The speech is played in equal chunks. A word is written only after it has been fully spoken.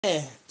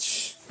Man,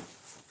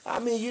 I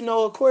mean,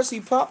 of course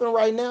he popping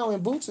right now,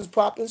 and Boots is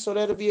popping, so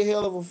that'll be a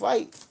hell of a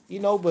fight,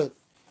 but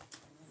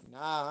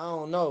nah, I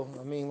don't know.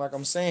 I mean, like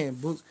I'm saying,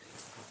 Boots.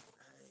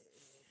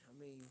 I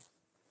mean,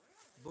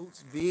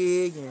 Boots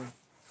big and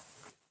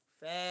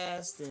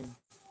fast, and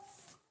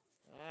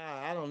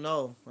I don't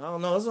know. I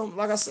don't know.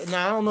 Like I said,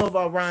 nah, I don't know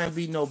about Ryan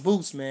beating no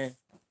Boots, man.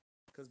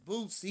 Cause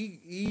Boots,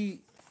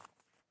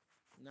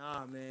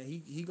 nah, man,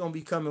 he gonna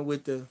be coming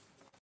with the,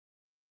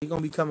 he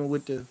gonna be coming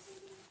with the, man.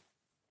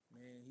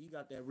 He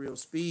got that real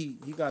speed.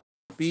 He got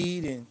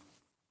speed, and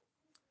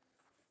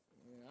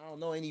I don't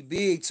know, any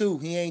big too.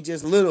 He ain't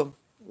just little.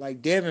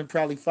 Like Devin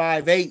probably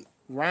 5'8".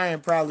 Ryan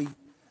probably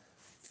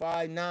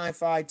 5'9",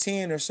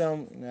 5'10" or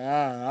something.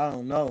 Nah, I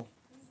don't know.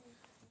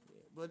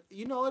 But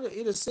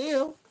it'll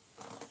sell.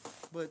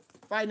 But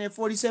fighting at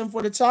 47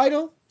 for the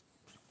title,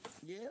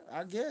 yeah,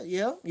 I guess,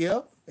 yeah, yeah.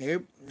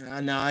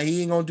 Nah,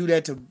 he ain't gonna do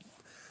that to.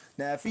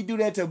 Now, if he do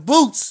that to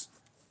Boots,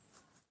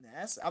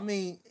 I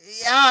mean,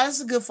 yeah,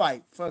 that's a good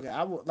fight. Fuck it.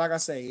 Like I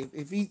say,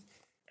 if he,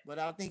 but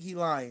I think he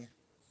lying. I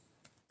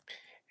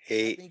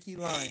Hey, think he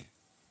lying.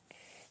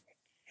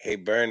 hey,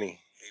 Bernie.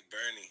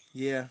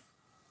 Yeah.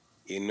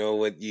 You know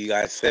what you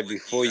guys said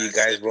before? You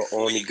guys were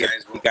only get.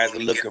 You guys are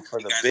looking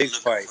for the big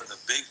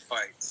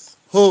fights.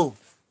 Who?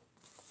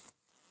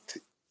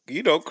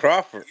 You know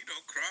Crawford.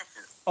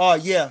 Oh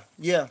yeah,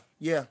 yeah,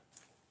 yeah.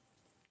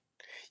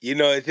 You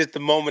know it's just a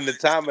moment of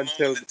time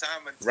until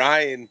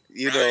Ryan,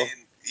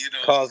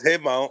 calls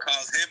him out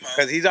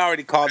because he's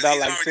already called out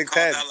like six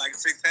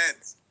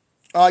heads.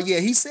 Oh yeah,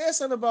 he said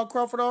something about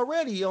Crawford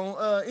already on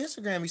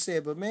Instagram. He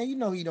said, but man,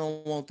 he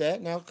don't want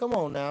that. Now, come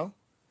on now.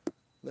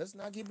 Let's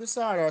not get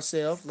beside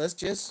ourselves.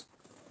 Let's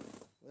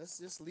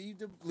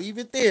leave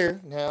it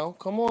there. Now,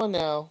 come on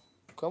now.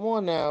 Come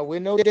on now. We're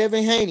no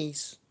Devin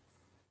Haney's.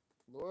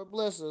 Lord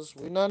bless us.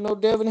 We're not no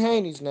Devin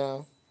Haney's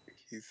now.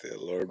 He said,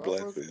 "Lord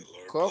bless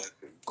Crawford,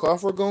 him."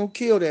 Crawford gonna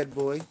kill that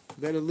boy.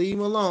 Better leave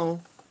him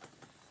alone.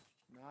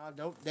 Nah,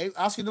 don't.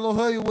 Oscar De La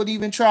Hoya wouldn't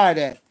even try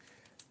that.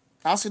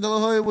 Oscar De La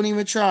Hoya wouldn't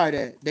even try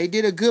that. They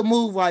did a good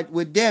move like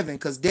with Devin,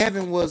 because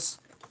Devin was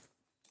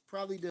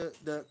probably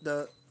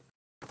the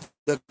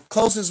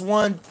closest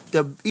one,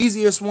 the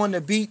easiest one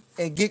to beat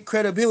and get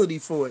credibility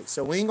for it.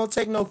 So we ain't gonna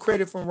take no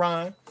credit from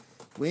Ryan.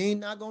 We ain't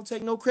not gonna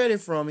take no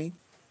credit from him,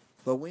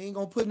 but we ain't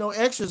gonna put no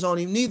extras on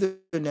him neither.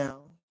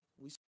 Now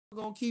we still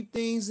gonna keep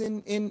things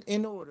in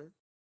order.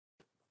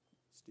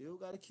 Still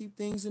gotta keep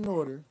things in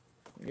order.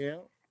 Yeah.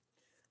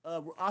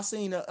 I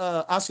seen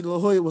Oscar De La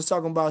Hoya was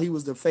talking about he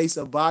was the face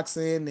of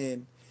boxing,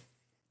 and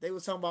they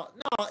was talking about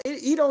no,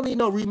 he don't need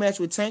no rematch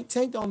with Tank.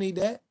 Tank don't need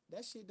that.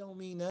 That shit don't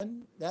mean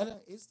nothing.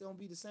 It's gonna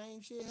be the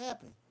same shit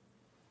happen.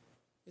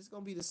 It's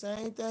gonna be the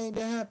same thing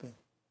that happened.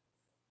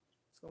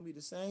 It's gonna be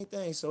the same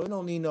thing. So it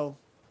don't need no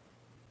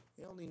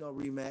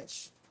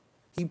rematch.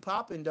 He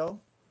popping though,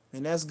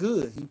 and that's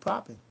good. He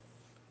popping.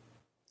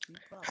 He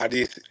How popping. do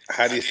you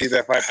how do you see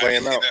that fight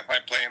playing out?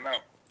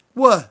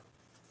 What?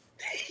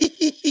 You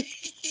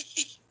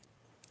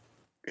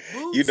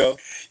Boots know,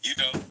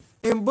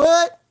 and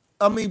Bud?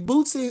 I mean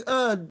Boots and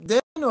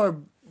Dan, or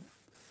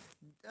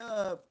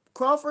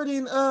Crawford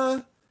and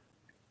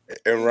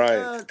and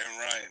Ryan.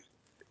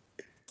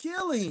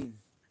 Killing.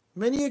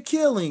 Man, you're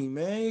killing,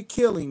 man. You're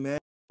killing, man.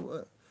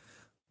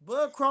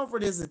 Bud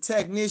Crawford is a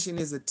technician,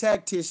 is a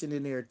tactician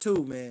in there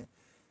too, man.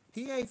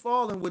 He ain't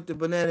falling with the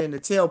banana in the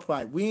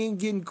tailpipe. We ain't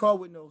getting caught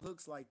with no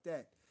hooks like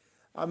that.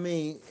 I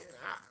mean,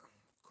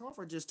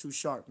 Crawford just too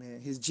sharp, man.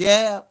 His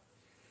jab,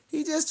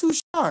 he just too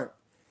sharp.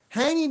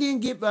 Haney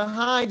didn't get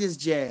behind his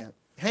jab.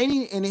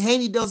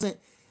 Haney doesn't.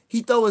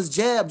 He throw his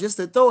jab just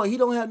to throw it. He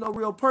don't have no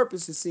real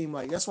purpose. It seemed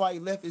like that's why he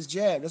left his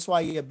jab. That's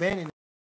why he abandoned